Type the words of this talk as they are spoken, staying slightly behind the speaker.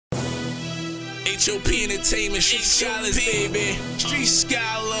HOP Entertainment, Street Schollaz, baby. Street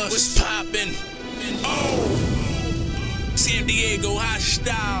Schollaz, what's poppin'? Oh, San Diego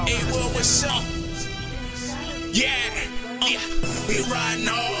Hostyle. Hey, well, what's up? Yeah, we riding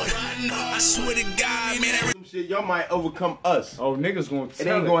hard. I swear to God, man. Some shit, y'all might overcome us. Oh, niggas gonna tell it.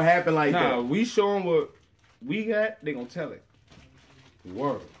 It ain't gonna happen like that. Nah, we show them what we got, they gonna tell it.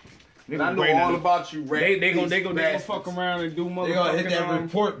 Word. And I know all about you, Rat. They gonna fuck around and do motherfucking. They gonna hit that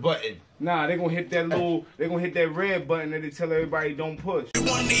report button. Nah, they gonna hit that little. They gonna hit that red button that they tell everybody don't push.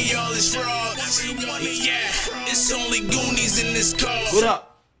 One of y'all is frauds. Yeah, it's only Goonies in this car. What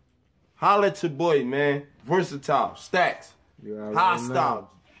up? Holla at your boy, man. Versatile, Stacks,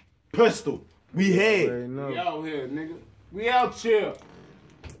 Hostile, Pistol. We here. We out here, nigga. We out here.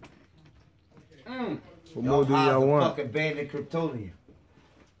 What more do y'all want? Fucking bandit Kryptonian.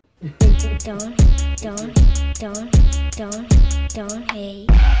 Don't hate.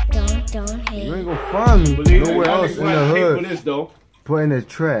 You ain't gonna find me nowhere else in the hood. For this, though. Put in the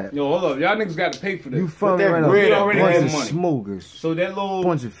trap. Yo, hold up. Y'all niggas got to pay for this. You find me right now. We already bunch have of money. smokers. So that little,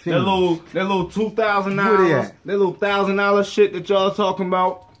 bunch of that little $2,000, that little $1,000 shit that y'all talking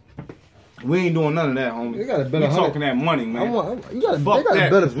about, we ain't doing none of that, homie. They got a better we talking that money, man. they got a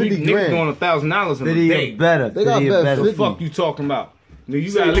better 50 Niggas grand. doing $1,000 in a day. Better. They got better. What the fuck you talking about? Nigga,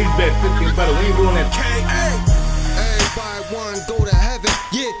 you got at least bet 50 better. We ain't doing that. Everybody wanna go to heaven.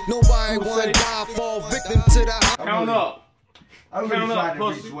 Yeah, nobody wanna die, fall victim to the Count up. I'm Count really up, trying to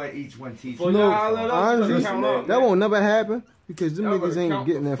pussy. reach what each one teaches. No, honestly, that won't never happen because them niggas ain't count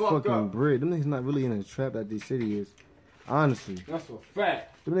getting the that fuck fucking up. bread. Them niggas not really in the trap that this city is. Honestly. That's a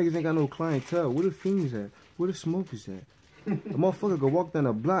fact. Them niggas ain't got no clientele. Where the fiends at? Where the smokers at? The motherfucker go walk down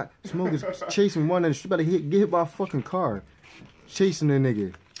the block, smokers chasing one and she better get hit by a fucking car. Chasing the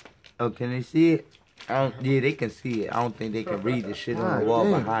nigga. Oh, can they see it? Yeah, they can see it. I don't think they can read the shit on the wall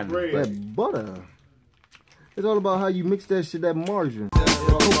behind them. That butter. It's all about how you mix that shit, that margarine.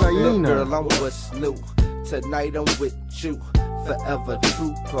 Cocaine. girl, I'm with Snoop. Tonight I'm with you. Forever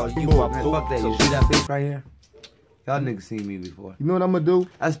true. Call you my boo. Fuck that. You see that face right here? Y'all niggas seen me before. You know what I'm gonna do?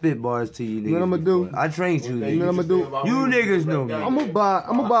 I spit bars to you niggas. You know what I'm gonna do? I trained you niggas. You know what I'm gonna do? You niggas know me. I'm gonna buy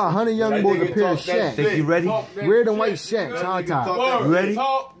 100 young boys a pair of shacks. Think you ready? Red and white shacks, high top. You ready?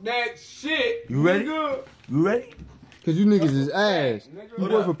 Talk that shit. You ready? You ready? Cause you niggas is ass. You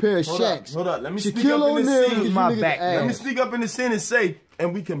worth a pair of shacks. Hold up. Let me speak Shaquille up in the O'Neal scene. is my my back. back. Let me speak up in the scene and say,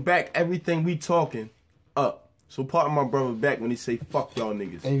 and we can back everything we talking up. So part of my brother back when he say fuck y'all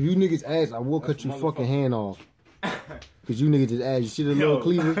niggas. And if you niggas ass, I will cut your fucking hand off. Cause you niggas is ass. You see the little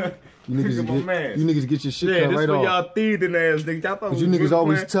cleaver? You niggas get your shit cut right off. Y'all thieving ass niggas. Cause you niggas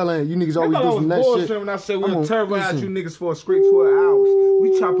always telling, you niggas always do some that shit. When I said we'll terrorize you niggas for a straight 2 hours.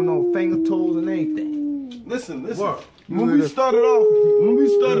 We chopping on finger, toes, and anything. Listen. When we started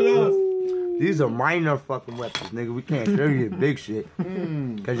off, These are minor fucking weapons, nigga. We can't show you the big shit.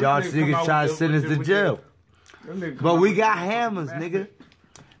 Cause y'all niggas try to send us to jail. But we got hammers, nigga.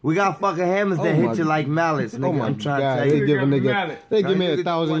 We got fucking hammers that hit you like mallets, nigga. Oh my I'm trying God, to tell you. they give me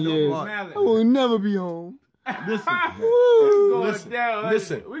 1,000 years. I will never be home.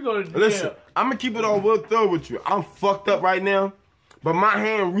 listen. We go to jail. Listen, I'm gonna keep it all well thorough with you. I'm fucked up right now, but my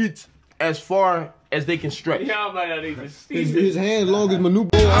hand reach as far as they can stretch. Y'all might not even see His hand long as my new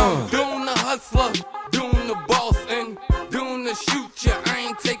boy arm. Doing the hustler, doing the boss, and doing the shoot ya. I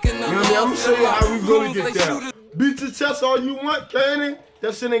ain't taking no You know what I mean? I'm gonna show you how we gonna get down. Beat your chest all you want, Cannon.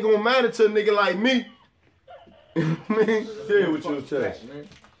 That shit ain't gonna matter to a nigga like me. Man, say it with your chest.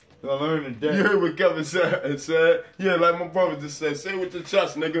 I learned today. You heard what Kevin said? Yeah, like my brother just said, say it with your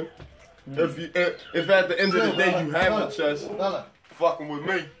chest, nigga. If at the end of the day you have a chest, fucking with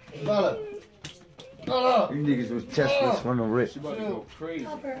me. You niggas was chestless from the rip.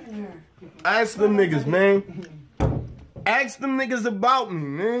 Ask them niggas, man. Ask them niggas about me,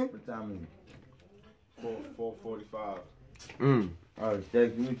 man. What time is it? 4:45. Alright,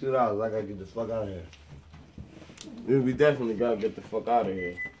 Stacks, give me $2. I gotta get the fuck out of here. Yeah, we definitely gotta get the fuck out of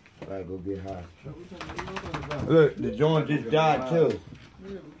here. I gotta go get high. Look, the joint just died too.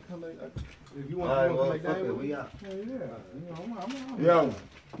 If you want Alright, to well, like fuck that, it, we out. Yo,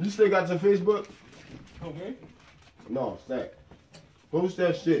 you still got your Facebook? Okay. No, Stack. Post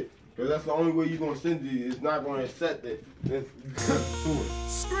that shit. Cause that's the only way you gonna send it. It's not gonna accept it.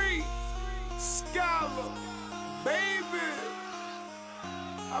 Street Scholar, baby.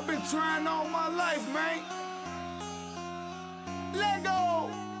 I've been trying all my life, man. Let go.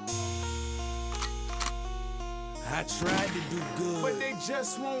 I tried to do good, but they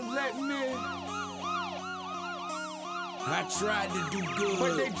just won't let me. I tried to do good,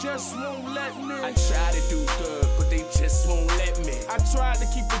 but they just won't let me. I tried to do good, but they just won't let me. I tried to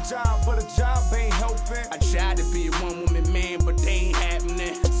keep a job, but a job ain't helping. I tried to be a one-woman man, but they ain't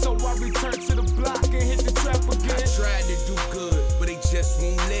happening. So I returned to the block and hit the trap again. I tried to do good, but they just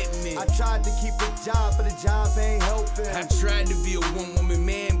won't let me. I tried to keep a job, but the job ain't helping. I tried to be a one-woman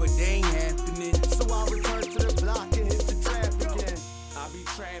man, but they ain't happening. So I returned to the block and hit the trap again. I be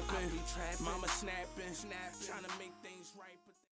trapping, mama snapping, trying to make things right.